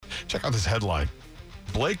Check out this headline.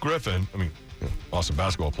 Blake Griffin, awesome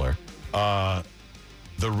basketball player.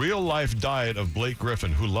 The real-life diet of Blake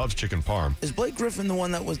Griffin, who loves chicken parm. Is Blake Griffin the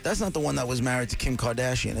one that's not the one that was married to Kim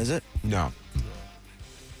Kardashian, is it? No.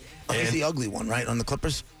 Oh, he's the ugly one, right, on the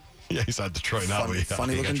Clippers? Yeah, he's at Detroit now.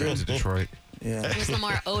 Funny looking dude. To Detroit. Yeah. It was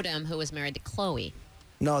Lamar Odom who was married to Chloe.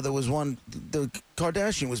 No, there was one. The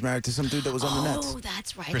Kardashian was married to some dude that was on the Nets. Oh,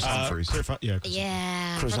 that's right. Chris Humphries.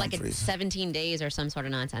 Yeah, Chris for like Humphries. 17 days or some sort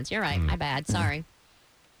of nonsense. You're right. My bad. Sorry.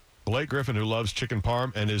 Blake Griffin, who loves chicken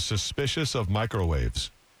parm and is suspicious of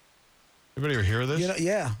microwaves. Anybody ever hear this?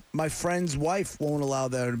 Yeah. My friend's wife won't allow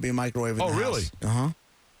there to be a microwave in the house. Oh, really? Uh-huh.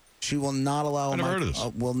 She will not allow I never heard of this.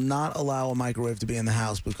 will not allow a microwave to be in the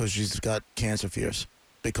house because she's got cancer fears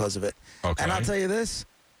because of it. Okay. And I'll tell you this,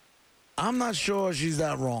 I'm not sure she's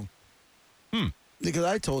that wrong. Because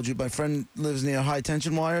I told you my friend lives near high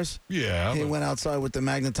tension wires. Yeah. He went outside with the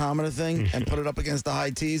magnetometer thing and put it up against the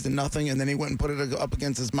high T's and nothing, and then he went and put it up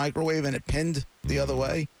against his microwave and it pinned the other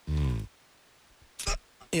way.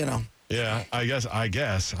 You know. Yeah, I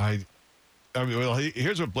guess.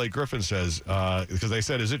 Here's what Blake Griffin says, because they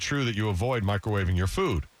said, is it true that you avoid microwaving your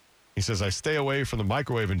food? He says, I stay away from the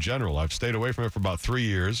microwave in general. I've stayed away from it for about 3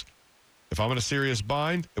 years. If I'm in a serious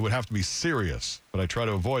bind, it would have to be serious, but I try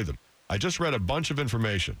to avoid them. I just read a bunch of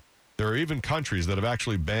information. There are even countries that have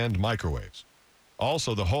actually banned microwaves.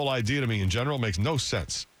 Also, the whole idea to me in general makes no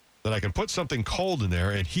sense, that I can put something cold in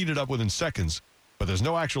there and heat it up within seconds, but there's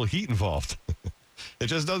no actual heat involved. It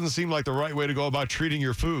just doesn't seem like the right way to go about treating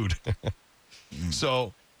your food.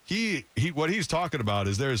 So what he's talking about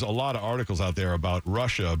is there's a lot of articles out there about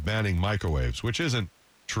Russia banning microwaves, which isn't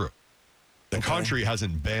true. The country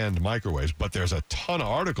hasn't banned microwaves, but there's a ton of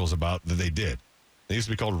articles about that they did. They used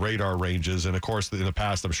to be called radar ranges, and of course, in the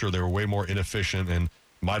past, I'm sure they were way more inefficient and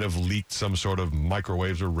might have leaked some sort of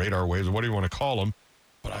microwaves or radar waves, or what do you want to call them.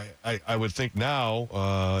 But I would think now,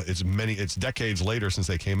 it's decades later since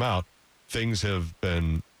they came out, things have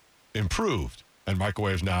been improved, and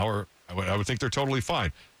microwaves now are, I would think they're totally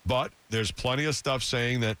fine. But there's plenty of stuff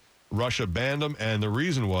saying that Russia banned them, and the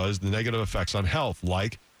reason was the negative effects on health.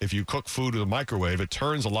 Like if you cook food with a microwave, it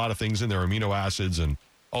turns a lot of things in there, amino acids and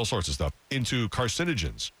all sorts of stuff, into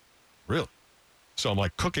carcinogens. Really? So I'm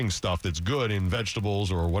like cooking stuff that's good in vegetables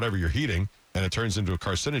or whatever you're heating, and it turns into a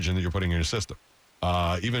carcinogen that you're putting in your system.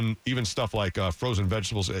 Even stuff like frozen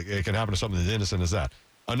vegetables, it can happen to something as innocent as that.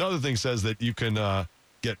 Another thing says that you can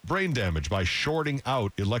get brain damage by shorting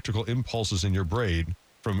out electrical impulses in your brain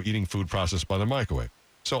from eating food processed by the microwave.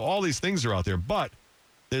 So all these things are out there, but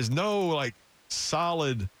there's no like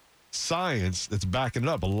solid science that's backing it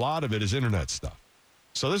up. A lot of it is internet stuff.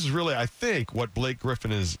 So this is really, I think, what Blake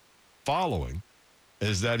Griffin is following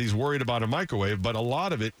is that he's worried about a microwave, but a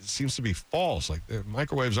lot of it seems to be false. Like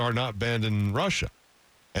microwaves are not banned in Russia.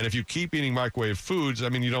 And if you keep eating microwave foods, I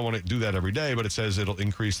mean, you don't want to do that every day, but it says it'll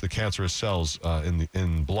increase the cancerous cells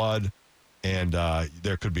in blood, and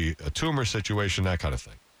there could be a tumor situation, that kind of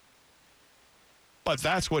thing. But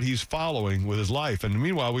that's what he's following with his life. And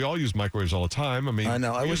meanwhile, we all use microwaves all the time. I mean, I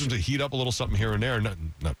know. we use them to heat up a little something here and there,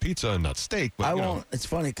 not pizza and not steak. But I won't. It's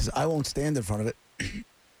funny because I won't stand in front of it.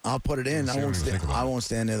 I'll put it in. I won't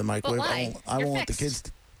stand near the microwave. why? I You're won't want the fixed.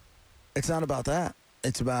 kids. It's not about that.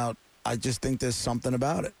 It's about I just think there's something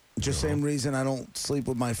about it. Just same reason I don't sleep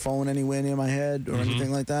with my phone anywhere near my head or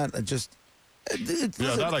anything like that. I just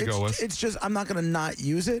that I go with. It's just I'm not gonna not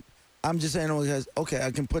use it. I'm just saying because okay, I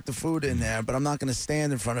can put the food in there, but I'm not gonna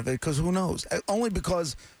stand in front of it because who knows? Only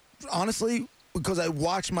because honestly. Because I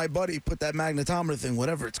watched my buddy put that magnetometer thing,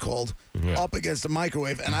 whatever it's called, up against the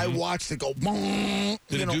microwave, and I watched it go.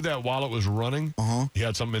 Did it do that while it was running? He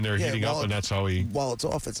had something in there heating up, and that's how he. While it's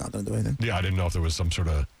off, it's not going to do anything. Yeah, I didn't know if there was some sort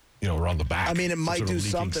of, around the back. I mean, it might sort of do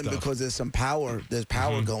leaking something stuff. because there's some power. There's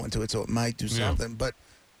power going to it, so it might do something. But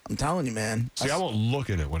I'm telling you, man. See, I won't look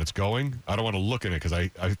in it when it's going. I don't want to look in it because I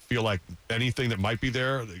feel like anything that might be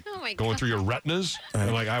there going through your retinas,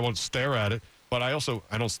 and like I won't stare at it. But I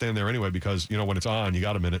don't stand there anyway because, when it's on, you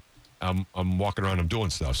got a minute. I'm walking around, I'm doing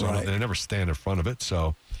stuff. So I never stand in front of it.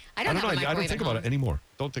 So I don't know. I don't think about it anymore.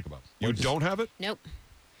 Don't think about it. You don't have it? Nope.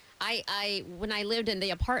 I when I lived in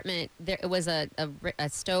the apartment, there was a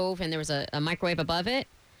stove and there was a microwave above it.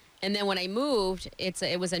 And then when I moved,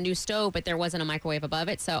 it was a new stove, but there wasn't a microwave above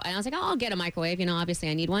it. So I was like, I'll get a microwave. Obviously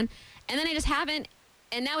I need one. And then I just haven't.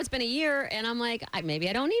 And now it's been a year, and I'm like, maybe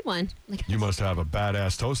I don't need one. You must have a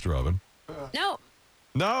badass toaster oven. No.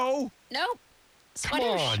 No? Nope. Come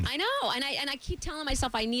on. I know. And I keep telling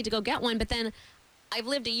myself I need to go get one, but then I've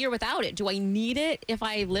lived a year without it. Do I need it if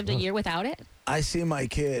I lived a year without it? I see my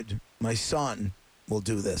kid, my son, will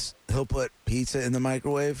do this. He'll put pizza in the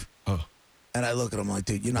microwave, And I look at him like,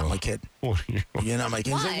 dude, you're not my kid. You're not my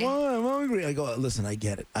kid. He's like, Why? why? I'm hungry. I go, listen, I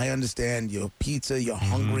get it. I understand. You're pizza. You're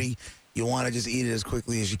hungry. You want to just eat it as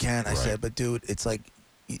quickly as you can. I said, but dude, it's like,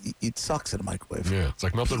 it sucks in a microwave. Yeah, it's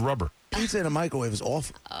like melted rubber. Pizza in a microwave is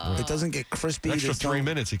awful. It doesn't get crispy. Extra There's 3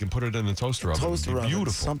 minutes, he can put it in the toaster oven. toaster It'd be oven,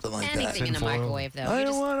 beautiful. something like Anything in the Tinfoil. microwave, though. that. I You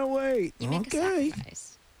don't just- want to wait. you make a Okay.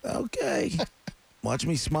 sacrifice. Okay. Watch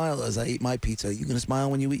me smile as I eat my pizza. You gonna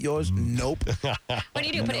smile when you eat yours? Nope. What do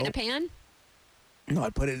you do? Put it in a Nope. pan? No, I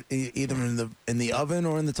put it either in the oven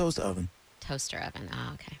or in the toaster oven. Toaster oven.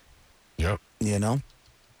 Oh, okay. Yep. You know.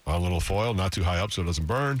 A little foil, not too high up so it doesn't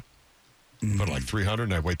burn. Put it like 300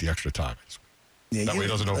 and I wait the extra time. Yeah, That way it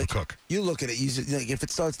doesn't overcook. You look at it. If it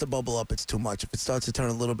starts to bubble up, it's too much. If it starts to turn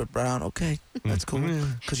a little bit brown, okay, that's cool.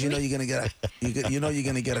 Because you know you're gonna get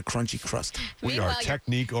a crunchy crust. We are Meanwhile, you're-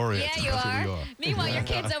 technique oriented. Yeah, you That's what are. we are. Meanwhile, your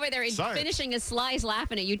kid's over there Science. finishing his slice,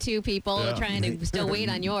 laughing at you two people, Yeah. trying to still wait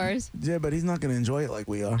on yours. Yeah, but he's not gonna enjoy it like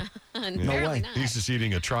we are. Apparently way. not. He's just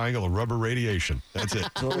eating a triangle of rubber radiation. That's it.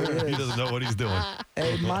 So it He is. doesn't know what he's doing.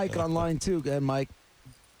 Hey, Mike on line 2. Go ahead, Mike.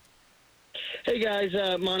 Hey guys,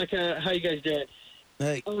 Monica, how you guys doing?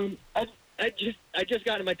 Hey. I just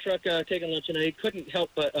got in my truck taking lunch, and I couldn't help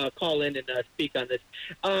but call in and speak on this.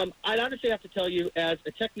 I'd honestly have to tell you, as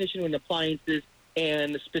a technician in appliances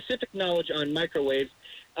and specific knowledge on microwaves,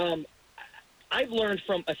 I've learned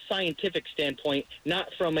from a scientific standpoint, not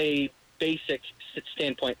from a basic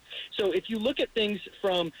standpoint. So if you look at things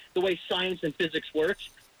from the way science and physics works,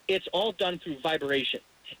 it's all done through vibration.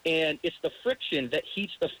 And it's the friction that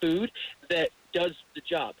heats the food that does the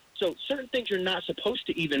job. So certain things you're not supposed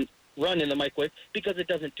to even run in the microwave because it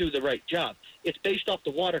doesn't do the right job. It's based off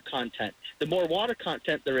the water content. The more water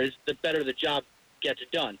content there is, the better the job gets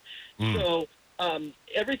done. So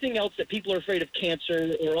everything else that people are afraid of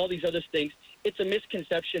cancer or all these other things, it's a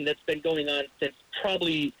misconception that's been going on since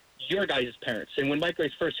probably your guys' parents and when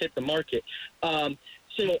microwaves first hit the market. And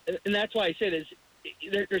that's why I say this.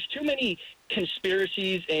 There's too many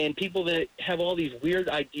conspiracies and people that have all these weird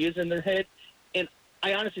ideas in their head, and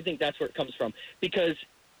I honestly think that's where it comes from, because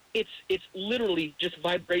it's literally just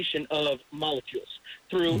vibration of molecules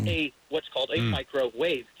through what's called a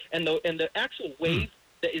microwave, and the actual wave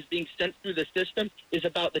that is being sent through the system is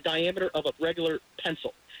about the diameter of a regular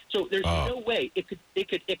pencil. So there's no way it could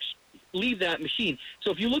leave that machine.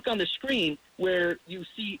 So if you look on the screen where you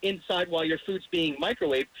see inside while your food's being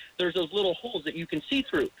microwaved, there's those little holes that you can see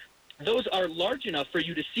through. Those are large enough for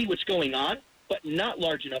you to see what's going on, but not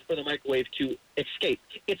large enough for the microwave to escape.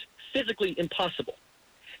 It's physically impossible.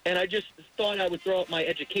 And I just thought I would throw out my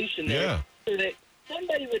education there so that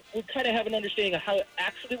somebody would kind of have an understanding of how it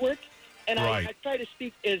actually works. And I try to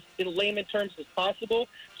speak as in layman terms as possible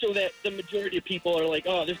so that the majority of people are like,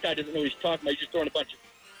 oh, this guy doesn't know what he's talking about. He's just throwing a bunch of...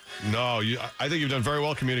 No, I think you've done very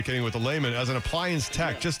well communicating with the layman. As an appliance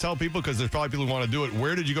tech, just tell people, because there's probably people who want to do it.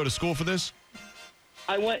 Where did you go to school for this?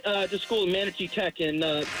 I went to school in Manatee Tech in...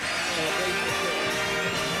 Oh,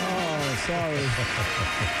 sorry.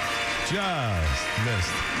 Just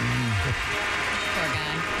missed. Poor guy.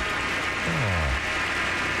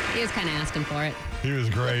 He was kind of asking for it. He was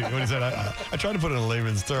great. When he said, I tried to put it in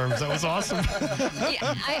layman's terms. That was awesome.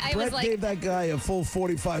 Yeah, I was Brett like, gave that guy a full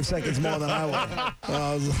 45 seconds more than I would.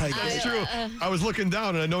 I was like, It's true. I was looking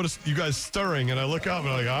down and I noticed you guys stirring, and I look up and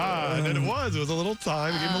I'm like, and then it was a little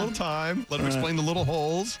time. Gave him a little time. Let him explain the little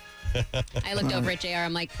holes. I looked over at JR.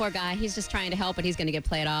 I'm like, poor guy. He's just trying to help, but he's going to get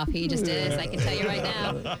played off. He just is. I can tell you right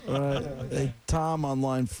now. Hey, Tom on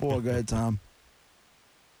line 4. Go ahead, Tom.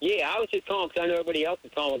 Yeah, I was just calling because I know everybody else is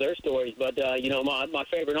calling with their stories. But, my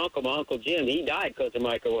favorite uncle, my Uncle Jim, he died because of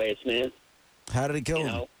microwaves, man. How did it kill You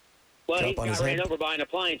him? know. Well, he Jump on got his ran head? over by an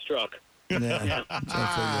appliance truck. Yeah.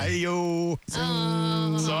 Yo.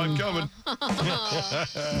 Saw it coming. All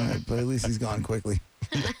right, but at least he's gone quickly.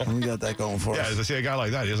 And we got that going for Yeah, us. as I say, a guy like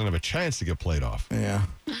that, he doesn't have a chance to get played off. Yeah.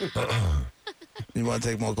 You want to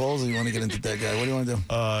take more calls or you want to get into that guy? What do you want to do?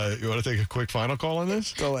 You want to take a quick final call on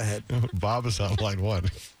this? Go ahead. Bob is on line 1.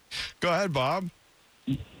 Go ahead, Bob.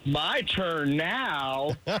 My turn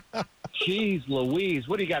now. Jeez Louise.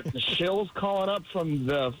 What do you got? The shills calling up from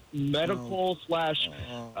the medical /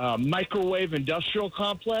 microwave industrial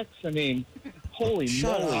complex? I mean, holy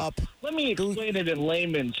Shut moly. up. Let me explain it in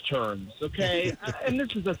layman's terms, okay? And this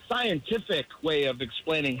is a scientific way of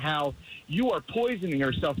explaining how you are poisoning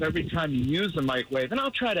yourself every time you use a microwave. And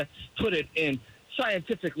I'll try to put it in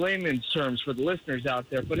scientific layman's terms for the listeners out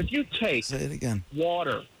there. But if you take Say it again.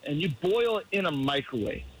 water and you boil it in a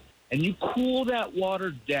microwave and you cool that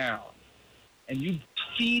water down and you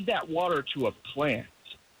feed that water to a plant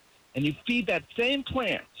and you feed that same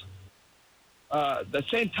plant, the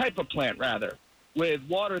same type of plant rather, with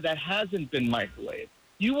water that hasn't been microwaved,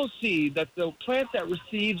 you will see that the plant that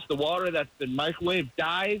receives the water that's been microwaved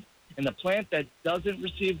dies, and the plant that doesn't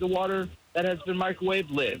receive the water that has been microwaved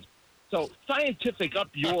lives. So scientific up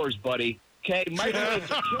yours, buddy. Okay, microwaves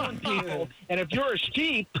are killing people, and if you're a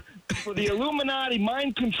sheep for the Illuminati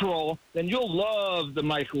mind control, then you'll love the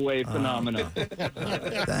microwave phenomenon.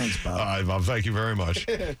 Thanks, Bob. All right, Bob, thank you very much.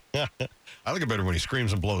 I like it better when he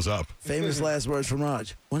screams and blows up. Famous last words from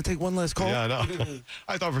Raj. Want to take one last call? Yeah, I know.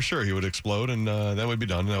 I thought for sure he would explode, and that would be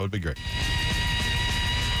done, and that would be great.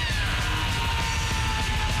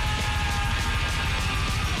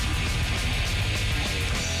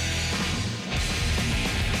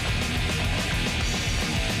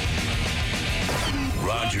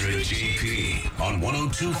 Roger and JP on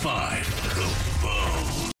 102.5 The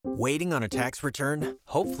Bone. Waiting on a tax return?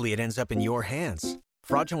 Hopefully it ends up in your hands.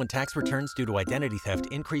 Fraudulent tax returns due to identity theft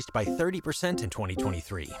increased by 30% in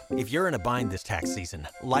 2023. If you're in a bind this tax season,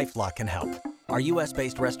 LifeLock can help. Our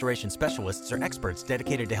U.S.-based restoration specialists are experts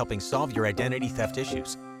dedicated to helping solve your identity theft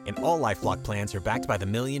issues. And all LifeLock plans are backed by the $1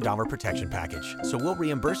 Million Protection Package. So we'll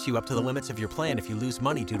reimburse you up to the limits of your plan if you lose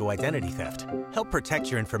money due to identity theft. Help protect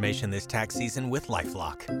your information this tax season with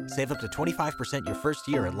LifeLock. Save up to 25% your first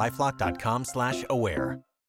year at LifeLock.com/aware.